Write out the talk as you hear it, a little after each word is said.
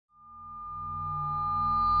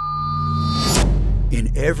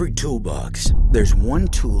In every toolbox, there's one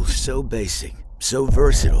tool so basic, so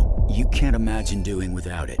versatile, you can't imagine doing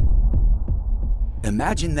without it.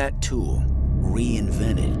 Imagine that tool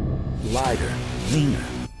reinvented, lighter, leaner,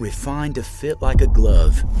 refined to fit like a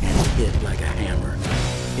glove and hit like a hammer.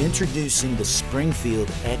 Introducing the Springfield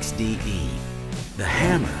XDE, the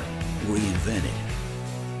hammer reinvented.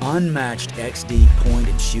 Unmatched XD point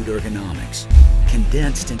and shoot ergonomics,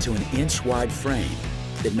 condensed into an inch-wide frame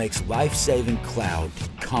that makes life-saving cloud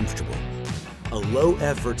comfortable. A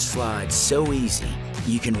low-effort slide so easy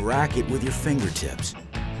you can rack it with your fingertips.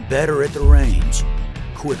 Better at the range,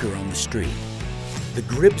 quicker on the street. The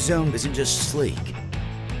grip zone isn't just sleek.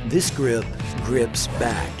 This grip grips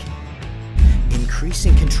back,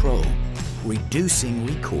 increasing control, reducing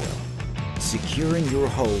recoil, securing your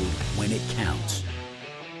hold when it counts.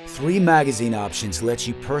 3 magazine options let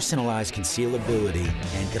you personalize concealability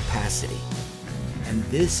and capacity. And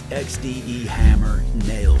this XDE hammer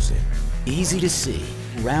nails it. Easy to see,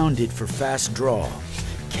 rounded for fast draw,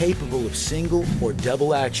 capable of single or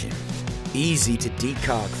double action, easy to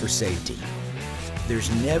decock for safety. There's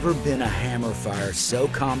never been a hammer fire so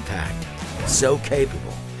compact, so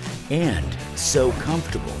capable, and so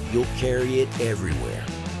comfortable you'll carry it everywhere.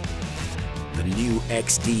 The new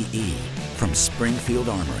XDE from Springfield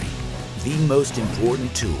Armory, the most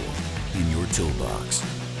important tool in your toolbox.